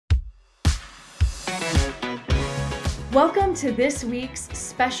Welcome to this week's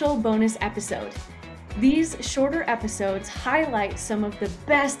special bonus episode. These shorter episodes highlight some of the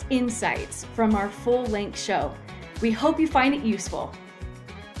best insights from our full-length show. We hope you find it useful.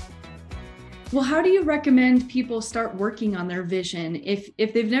 Well, how do you recommend people start working on their vision?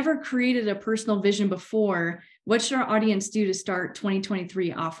 If they've never created a personal vision before, what should our audience do to start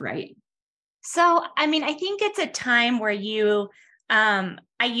 2023 off right? So, I think it's a time where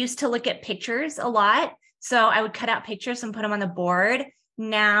I used to look at pictures a lot. So I would cut out pictures and put them on the board.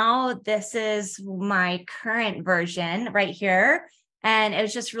 Now, this is my current version right here. And it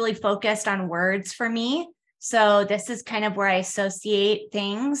was just really focused on words for me. So this is kind of where I associate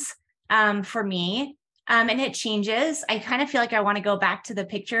things for me. And it changes. I kind of feel like I want to go back to the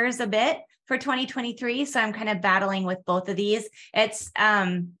pictures a bit for 2023. So I'm kind of battling with both of these. It's,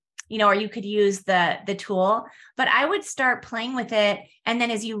 or you could use the tool, but I would start playing with it. And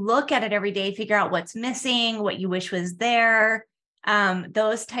then as you look at it every day, figure out what's missing, what you wish was there,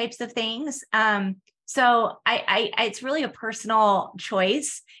 those types of things. So it's really a personal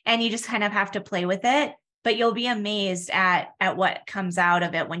choice, and you just kind of have to play with it, but you'll be amazed at what comes out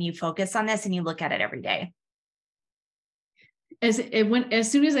of it when you focus on this and you look at it every day. As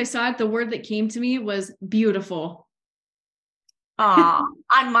soon as I saw it, the word that came to me was beautiful.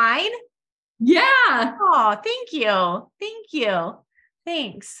 On mine? Yeah. Oh, thank you. Thank you.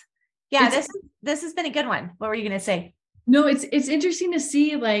 Thanks. Yeah, this has been a good one. What were you going to say? No, it's interesting to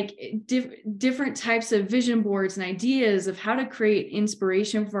see like different types of vision boards and ideas of how to create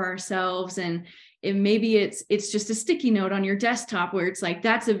inspiration for ourselves. And maybe it's just a sticky note on your desktop where it's like,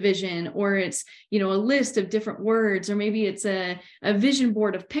 that's a vision, or it's, a list of different words, or maybe it's a vision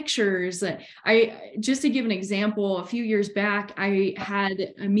board of pictures. Just to give an example, a few years back, I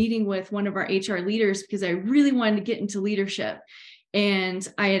had a meeting with one of our HR leaders because I really wanted to get into leadership. And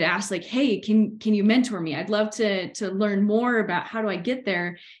I had asked like, hey, can you mentor me? I'd love to learn more about how do I get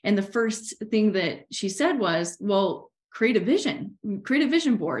there. And the first thing that she said was, well, create a vision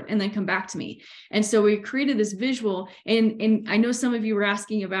board and then come back to me. And so we created this visual, and I know some of you were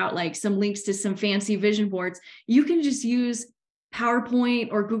asking about like some links to some fancy vision boards. You can just use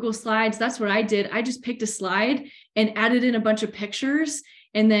PowerPoint or Google Slides. That's what I did. I just picked a slide and added in a bunch of pictures.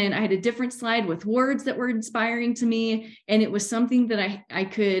 And then I had a different slide with words that were inspiring to me. And it was something that I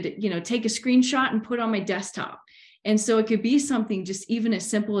could, take a screenshot and put on my desktop. And so it could be something just even as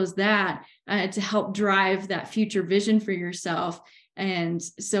simple as that to help drive that future vision for yourself. And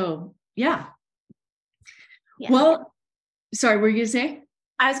so, yeah. Well, sorry, what were you going to say?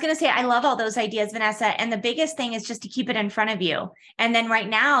 I was going to say, I love all those ideas, Vanessa. And the biggest thing is just to keep it in front of you. And then right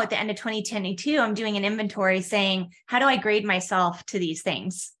now at the end of 2022, I'm doing an inventory saying, how do I grade myself to these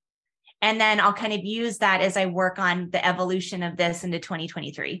things? And then I'll kind of use that as I work on the evolution of this into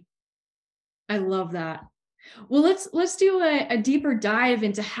 2023. I love that. Well, let's do a deeper dive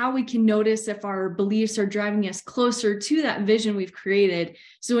into how we can notice if our beliefs are driving us closer to that vision we've created.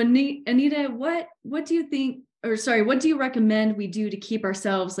 So Anita, what do you think, what do you recommend we do to keep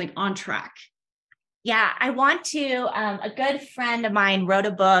ourselves like on track? Yeah, I want to, a good friend of mine wrote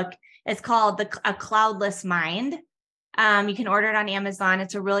a book. It's called A Cloudless Mind. You can order it on Amazon.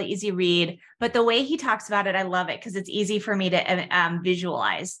 It's a really easy read, but the way he talks about it, I love it because it's easy for me to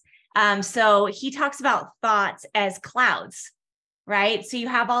visualize. So he talks about thoughts as clouds, right? So you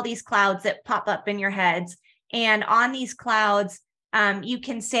have all these clouds that pop up in your heads, and on these clouds, you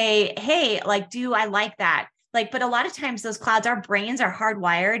can say, hey, like, do I like that? But a lot of times those clouds, our brains are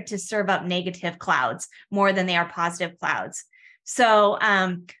hardwired to serve up negative clouds more than they are positive clouds. So,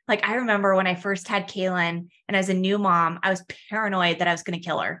 I remember when I first had Kaylin and as a new mom, I was paranoid that I was going to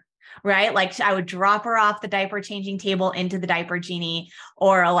kill her. Right? Like I would drop her off the diaper changing table into the diaper genie,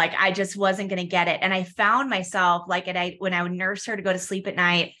 or like I just wasn't going to get it. And I found myself when I would nurse her to go to sleep at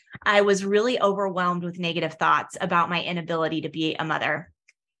night, I was really overwhelmed with negative thoughts about my inability to be a mother.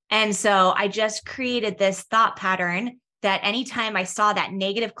 And so I just created this thought pattern that anytime I saw that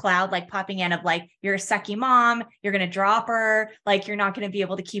negative cloud, like popping in of like, you're a sucky mom, you're going to drop her, like, you're not going to be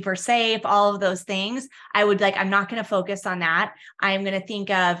able to keep her safe, all of those things, I would I'm not going to focus on that. I'm going to think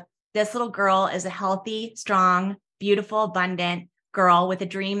of, this little girl is a healthy, strong, beautiful, abundant girl with a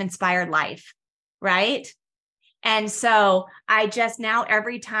dream-inspired life, right? And so I just now,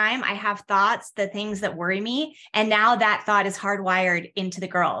 every time I have thoughts, the things that worry me, and now that thought is hardwired into the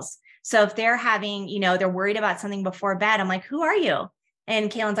girls. So if they're having, they're worried about something before bed, I'm like, who are you? And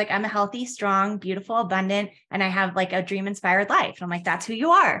Kaylin's like, I'm a healthy, strong, beautiful, abundant, and I have like a dream-inspired life. And I'm like, that's who you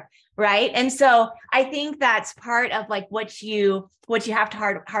are. Right. And so I think that's part of like what you have to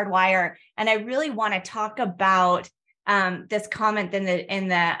hardwire. And I really want to talk about this comment in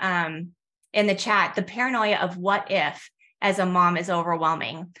the in the chat, the paranoia of what if as a mom is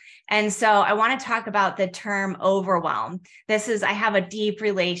overwhelming. And so I want to talk about the term overwhelm. I have a deep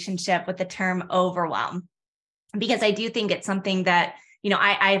relationship with the term overwhelm because I do think it's something that,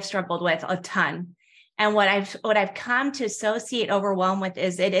 I've struggled with a ton. And what I've come to associate overwhelm with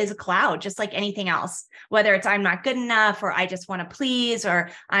is it is a cloud, just like anything else, whether it's I'm not good enough, or I just want to please,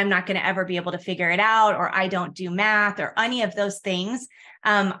 or I'm not going to ever be able to figure it out, or I don't do math, or any of those things.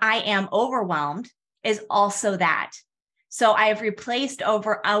 I am overwhelmed is also that. So I have replaced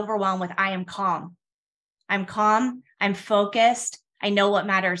overwhelm with I am calm. I'm calm. I'm focused. I know what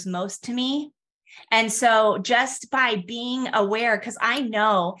matters most to me. And so just by being aware, because I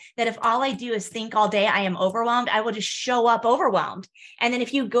know that if all I do is think all day, I am overwhelmed, I will just show up overwhelmed. And then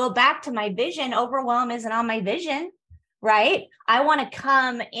if you go back to my vision, overwhelm isn't on my vision, right? I want to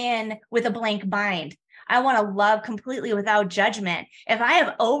come in with a blank mind. I want to love completely without judgment. If I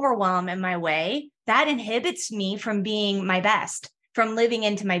have overwhelm in my way, that inhibits me from being my best, from living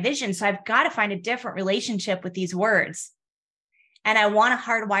into my vision. So I've got to find a different relationship with these words. And I want to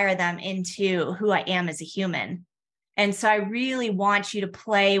hardwire them into who I am as a human. And so I really want you to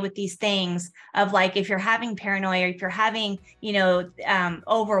play with these things of like, if you're having paranoia, if you're having,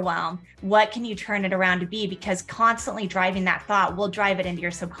 overwhelm, what can you turn it around to be? Because constantly driving that thought will drive it into your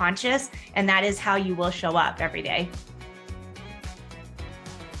subconscious. And that is how you will show up every day.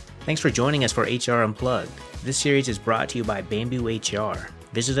 Thanks for joining us for HR Unplugged. This series is brought to you by Bamboo HR.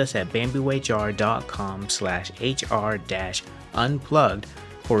 Visit us at bamboohr.com/HR-unplugged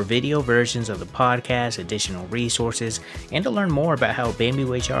for video versions of the podcast, additional resources, and to learn more about how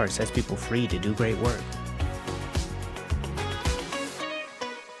Bamboo HR sets people free to do great work.